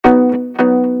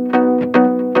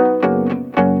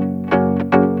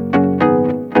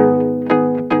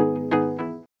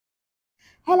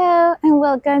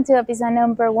welcome to episode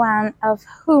number 1 of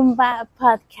Humba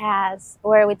Podcast,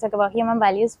 where we talk about human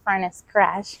values from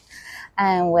scratch.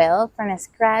 And well, from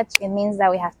scratch, it means that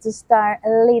we have to start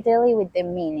literally with the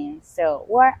meaning. So,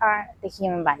 what are the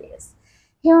human values?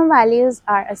 Human values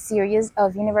are a series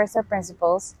of universal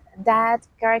principles that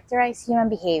characterize human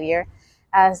behavior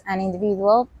as an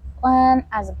individual and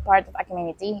as a part of a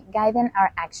community, guiding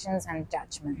our actions and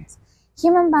judgments.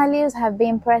 Human values have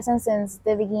been present since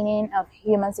the beginning of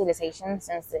human civilization,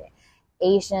 since the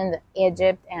ancient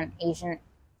Egypt and ancient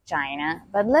China.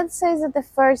 But let's say that the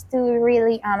first to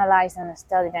really analyze and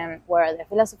study them were the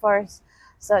philosophers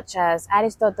such as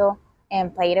Aristotle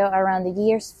and Plato around the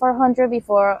years 400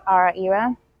 before our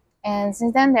era. And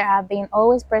since then, they have been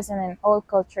always present in all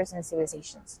cultures and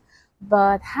civilizations.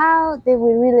 But how did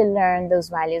we really learn those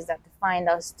values that define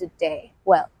us today?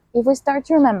 Well, if we start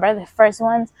to remember, the first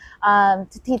ones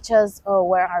to teach us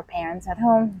were our parents at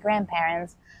home,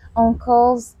 grandparents,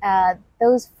 uncles,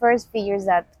 those first figures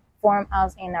that form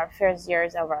us in our first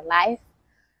years of our life.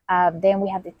 Then we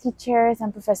have the teachers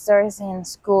and professors in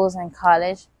schools and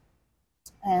college.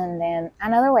 And then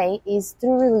another way is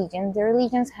through religion. The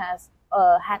religions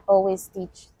had always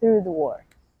teach through the word.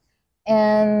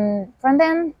 And from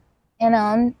then and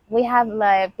on, we've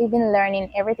been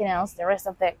learning everything else, the rest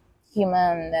of the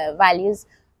human values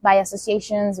by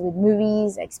associations with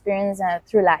movies, experience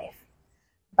through life.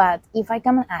 But if I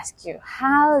come and ask you,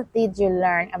 how did you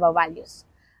learn about values?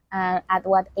 And at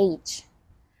what age?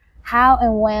 How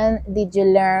and when did you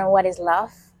learn what is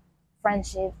love,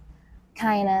 friendship,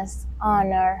 kindness,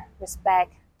 honor,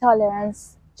 respect,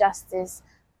 tolerance, justice,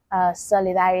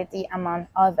 solidarity, among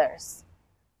others?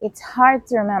 It's hard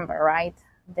to remember, right?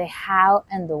 The how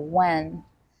and the when.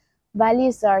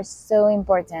 Values are so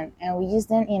important and we use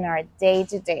them in our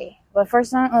day-to-day. But for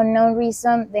some unknown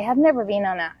reason, they have never been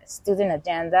on a student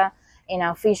agenda in an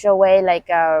official way, like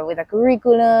with a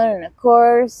curriculum, and a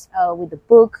course, with a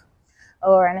book,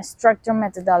 or a structured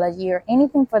methodology, or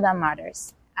anything for that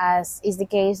matters, as is the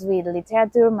case with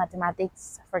literature,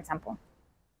 mathematics, for example.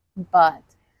 But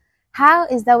how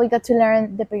is that we got to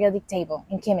learn the periodic table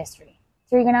in chemistry,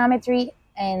 trigonometry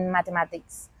in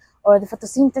mathematics, or the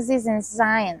photosynthesis in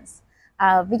science?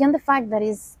 Beyond the fact that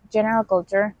it's general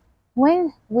culture,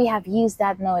 when we have used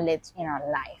that knowledge in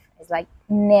our life, it's like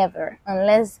never,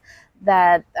 unless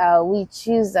that we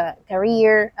choose a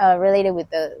career related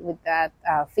with that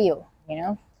field, you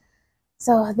know.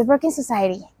 So the broken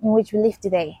society in which we live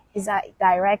today is a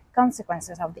direct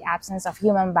consequences of the absence of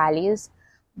human values,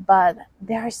 but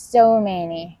there are so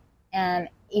many, and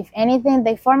if anything,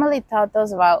 they formally taught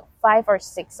us about 5 or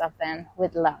 6 of them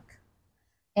with luck.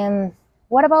 And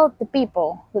what about the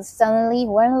people who suddenly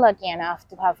weren't lucky enough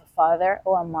to have a father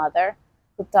or a mother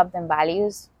who taught them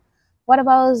values? What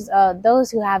about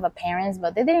those who have a parents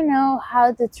but they didn't know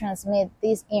how to transmit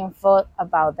this info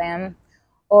about them?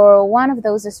 Or one of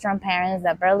those strong parents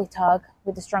that barely talk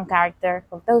with a strong character,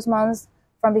 of those moms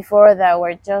from before that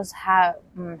were just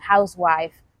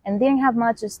housewife and didn't have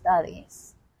much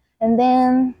studies. And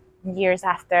then years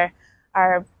after,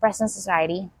 our present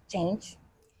society changed,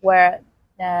 where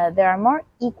there are more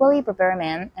equally prepared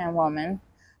men and women,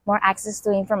 more access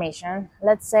to information.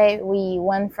 Let's say we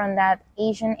went from that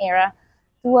Asian era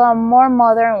to a more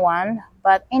modern one.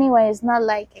 But anyway, it's not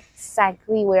like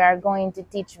exactly we are going to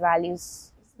teach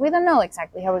values. We don't know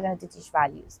exactly how we're going to teach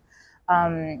values.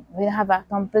 We don't have a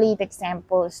complete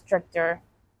example structure.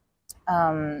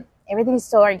 Everything is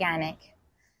so organic.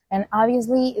 And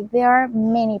obviously, there are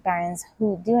many parents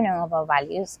who do know about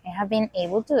values and have been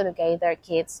able to educate their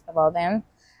kids about them.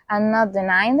 I'm not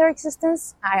denying their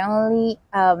existence. I only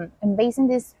am basing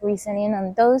this reasoning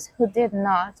on those who did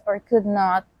not or could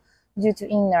not due to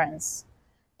ignorance,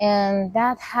 and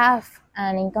that have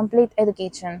an incomplete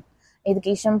education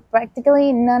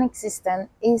practically non-existent,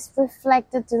 is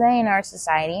reflected today in our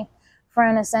society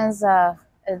from a sense of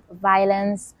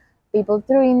violence, people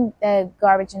throwing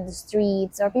garbage in the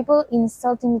streets, or people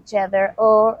insulting each other,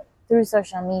 or through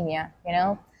social media, you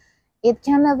know. It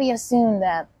cannot be assumed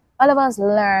that all of us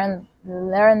learn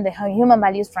the human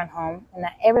values from home, and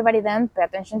that everybody then pay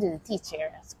attention to the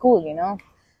teacher at school, you know.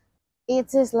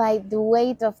 It is like the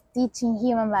weight of teaching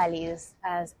human values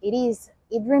as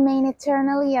it remains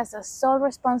eternally as a sole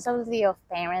responsibility of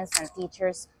parents and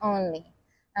teachers only.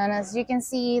 And as you can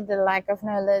see, the lack of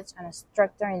knowledge and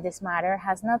structure in this matter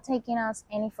has not taken us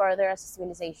any further as a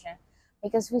civilization,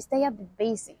 because we stay at the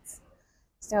basics.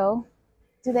 So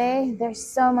today, there's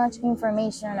so much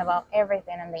information about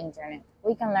everything on the internet.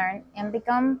 We can learn and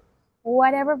become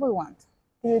whatever we want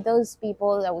through those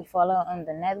people that we follow on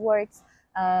the networks,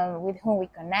 with whom we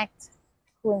connect,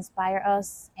 who inspire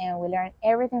us, and we learn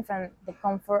everything from the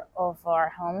comfort of our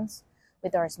homes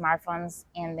with our smartphones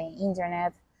and the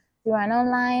internet through an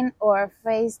online or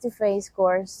face-to-face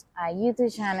course, a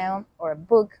YouTube channel, or a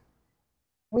book.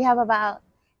 We have about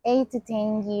 8 to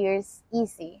 10 years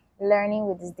easy learning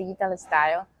with this digital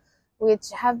style,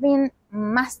 which have been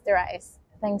masterized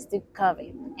thanks to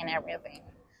COVID and everything.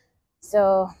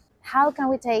 So, how can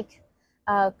we take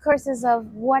courses of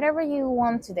whatever you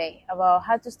want today about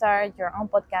how to start your own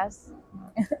podcast,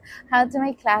 how to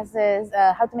make classes,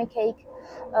 how to make cake,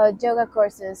 yoga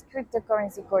courses,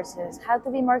 cryptocurrency courses, how to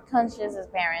be more conscious as a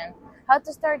parent, how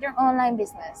to start your online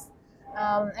business,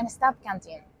 and stop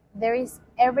counting. There is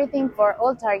everything for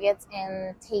all targets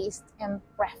and taste and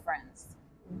preference.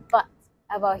 But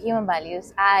about human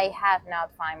values, I have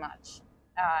not found much.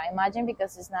 Imagine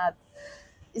because it's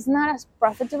not as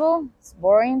profitable. It's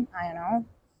boring. I don't know.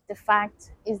 The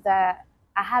fact is that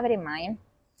I have it in mind,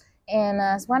 and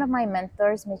as one of my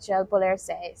mentors, Michelle Poler,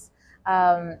 says,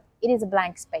 it is a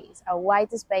blank space, a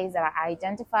white space that I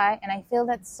identify, and I feel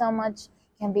that so much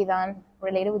can be done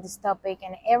related with this topic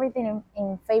and everything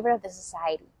in favor of the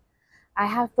society. I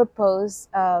have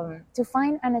proposed to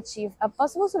find and achieve a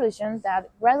possible solution that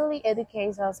gradually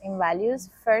educates us in values,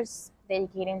 first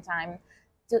dedicating time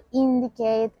to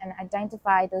indicate and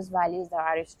identify those values that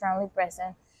are strongly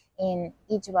present in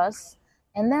each of us,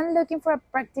 and then looking for a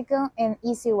practical and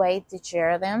easy way to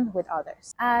share them with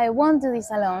others. I won't do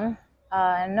this alone.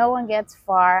 No one gets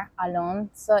far alone.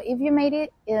 So if you made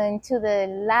it into the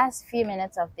last few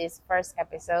minutes of this first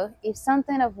episode, if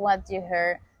something of what you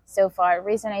heard so far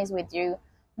resonates with you,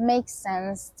 makes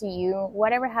sense to you,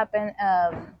 whatever happened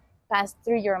passed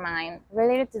through your mind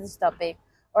related to this topic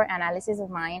or analysis of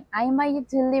mine, I invite you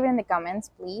to leave it in the comments,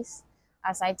 please.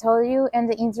 As I told you in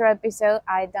the intro episode,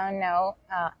 I don't know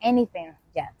anything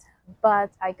yet,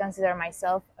 but I consider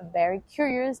myself a very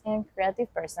curious and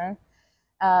creative person.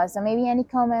 So maybe any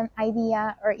comment,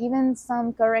 idea, or even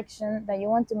some correction that you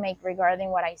want to make regarding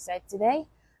what I said today,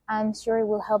 I'm sure it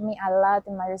will help me a lot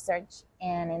in my research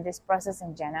and in this process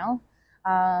in general.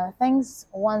 Thanks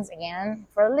once again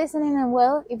for listening, and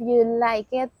well, if you like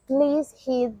it, please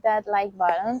hit that like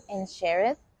button and share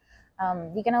it.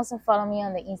 You can also follow me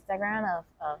on the Instagram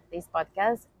of this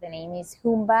podcast. The name is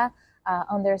Humba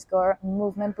underscore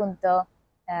movement punto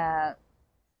en.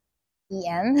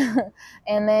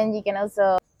 And then you can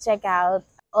also check out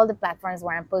all the platforms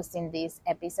where I'm posting these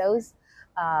episodes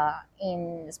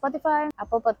in Spotify,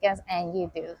 Apple Podcasts, and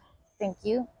YouTube. Thank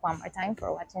you one more time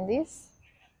for watching this.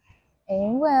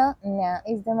 And well, now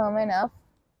is the moment of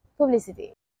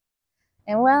publicity.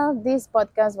 And well, this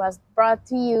podcast was brought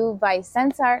to you by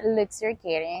Sensar Luxury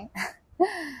Catering.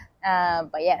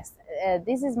 But yes,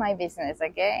 this is my business,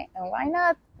 okay? And why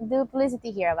not do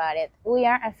publicity here about it? We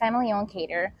are a family-owned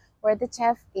caterer where the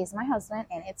chef is my husband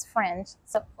and it's French.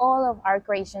 So all of our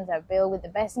creations are built with the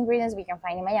best ingredients we can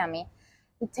find in Miami.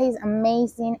 It tastes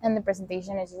amazing and the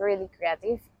presentation is really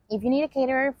creative. If you need a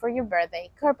caterer for your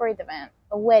birthday, corporate event,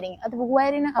 a wedding, at the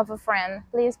wedding of a friend,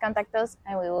 please contact us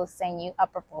and we will send you a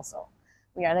proposal.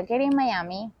 We are located in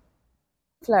Miami,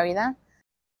 Florida.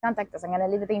 Contact us. I'm going to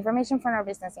leave the information for our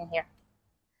business in here.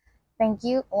 Thank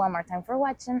you one more time for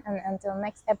watching, and until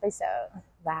next episode,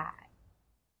 bye.